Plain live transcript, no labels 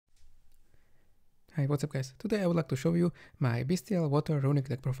Hi, what's up guys? Today I would like to show you my Bystial Water Runick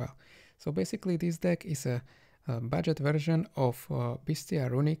deck profile. So basically this deck is a budget version of Bystial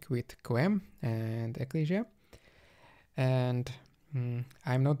Runick with Quem and Ecclesia. And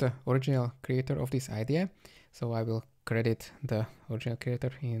I'm not the original creator of this idea, so I will credit the original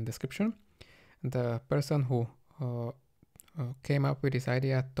creator in description. The person who came up with this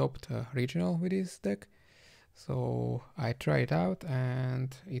idea topped regional with this deck. So I tried it out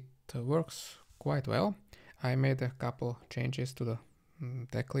and it works quite well. I made a couple changes to the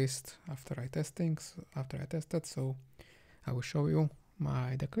deck list after I tested, so I will show you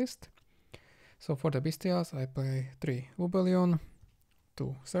my deck list. So for the Bystials, I play 3 Lubellion,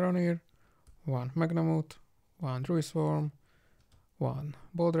 2 Saronir, 1 Magnamoot, 1 Druisworm, 1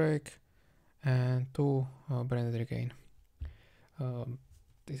 Boldrake, and 2 Branded Regain.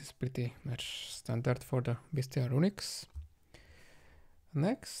 This is pretty much standard for the Bystial Runicks.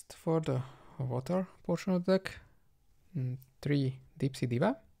 Next, for the water portion of the deck, 3 Deep Sea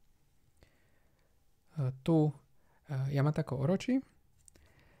Diva, 2 Yamatako Orochi.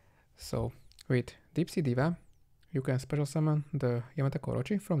 So with Deep Sea Diva, you can special summon the Yamatako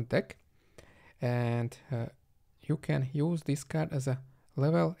Orochi from deck, and you can use this card as a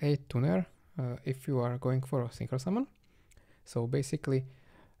level 8 tuner if you are going for a synchro summon. So basically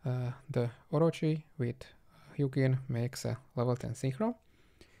the Orochi with Yugioh makes a level 10 synchro,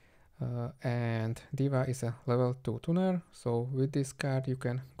 and Diva is a level 2 tuner, so with this card you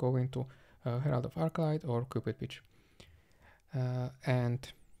can go into Herald of Arclight or Cupid Pitch. And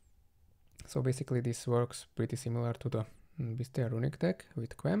so basically this works pretty similar to the Bystial Runick deck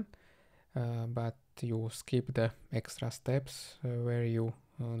with Quem, but you skip the extra steps where you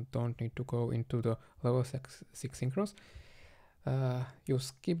don't need to go into the level 6 synchros. You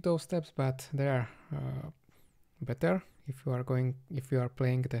skip those steps, but they are better if you are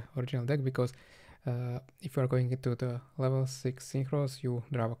playing the original deck, because if you are going into the level 6 synchros, you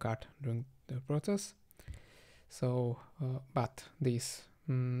draw a card during the process. So but this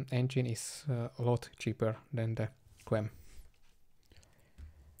engine is a lot cheaper than the Quem.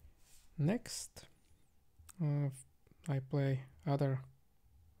 Next, I play other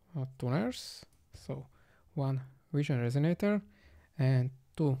tuners, so 1 Vision Resonator and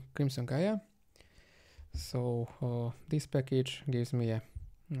 2 Crimson Gaia. So this package gives me a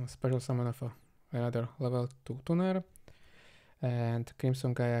special summon of another level 2 tuner, and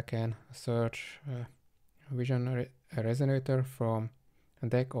Crimson Gaia can search Vision Resonator from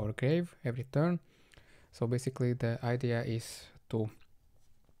deck or grave every turn. So basically the idea is to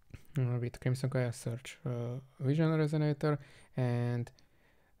with Crimson Gaia search Vision Resonator, and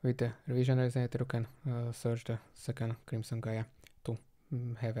with the Vision Resonator you can search the second Crimson Gaia to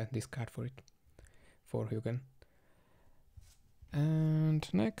have a discard for it, for Yugioh. And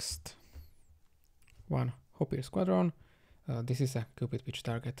next, 1 Hopir Squadron. This is a Cupid Pitch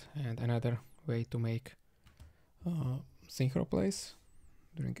target and another way to make synchro plays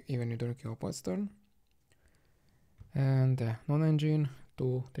even during your opponent's turn. And non-engine,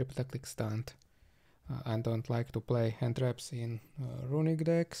 2 Triple Tactic Stunt. I don't like to play hand traps in Runick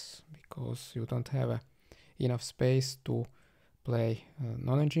decks because you don't have enough space to play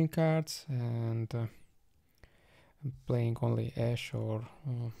non-engine cards, and playing only Ash or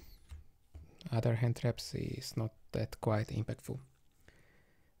other hand traps is not that quite impactful.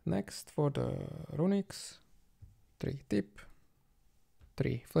 Next, for the Runicks, 3 Tip,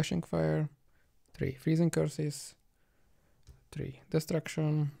 3 Flashing Fire, 3 Freezing Curses, 3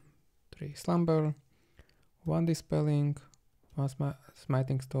 Destruction, 3 Slumber, 1 Dispelling, 1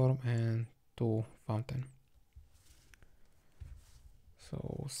 Smiting Storm, and 2 Fountain.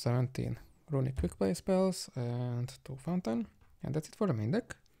 So 17 Runick Quick Play spells and 2 Fountain, and that's it for the main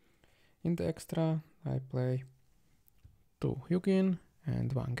deck. In the extra, I play 2 Yugioh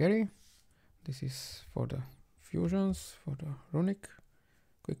and 1 Gary. This is for the fusions, for the Runick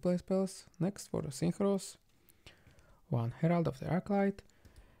Quick Play spells. Next, for the synchros, 1 Herald of the Arclight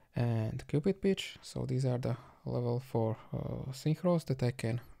and Cupid Pitch. So these are the level 4 synchros that I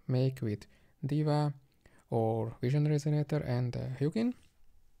can make with Diva or Vision Resonator and Yugioh.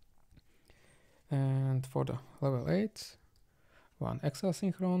 And for the level 8, 1 Excel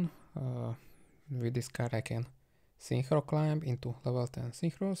Synchron. With this card I can synchro climb into level 10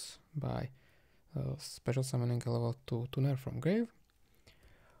 synchros by special summoning a level 2 tuner from grave.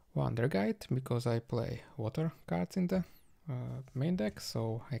 1 Dragite, because I play water cards in the main deck,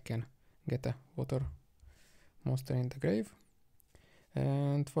 so I can get a water monster in the grave.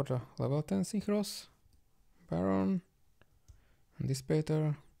 And for the level 10 synchros, Baron,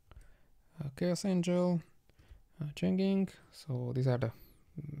 Dissipator, Chaos Angel, Changing. So these are the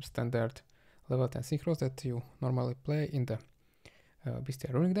standard level 10 synchros that you normally play in the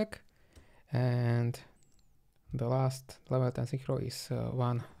Bystial Runick deck. And the last level 10 synchro is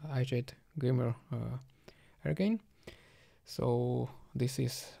one Eyejade Glimmer Regain. So this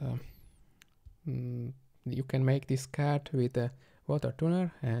is you can make this card with a Water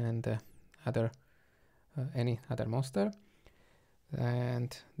Tuner and any other monster,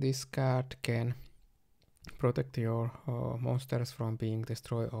 and this card can protect your monsters from being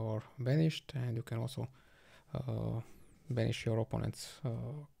destroyed or banished, and you can also banish your opponent's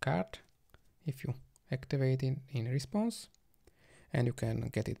card if you activate it in response, and you can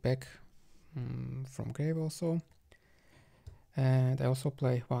get it back from grave also. And I also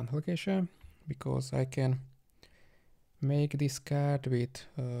play one Legacia because I can make this card with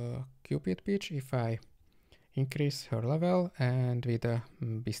Cupid Peach if I increase her level and with a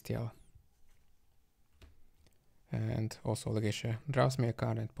Bystial. And also Legacia draws me a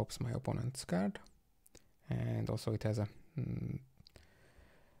card and pops my opponent's card. And also it has a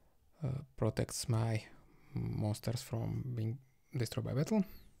protects my monsters from being destroyed by battle.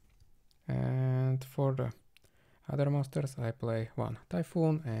 And for the other monsters I play one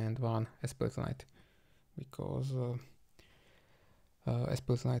Typhoon and one Espirital Knight, because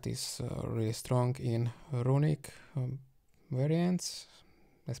Espirital Knight is really strong in Runick variants,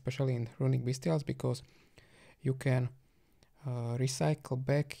 especially in Runick Bystials, because you can recycle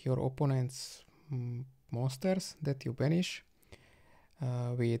back your opponent's monsters that you banish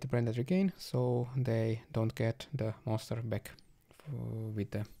with Branded Regain, so they don't get the monster back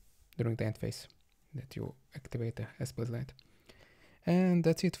during the end phase that you activate the Espirital Knight. And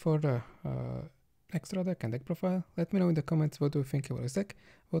that's it for the extra deck and deck profile. Let me know in the comments what do you think about this deck,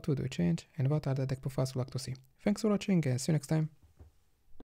 what would you change, and what are the deck profiles you'd like to see. Thanks for watching and see you next time.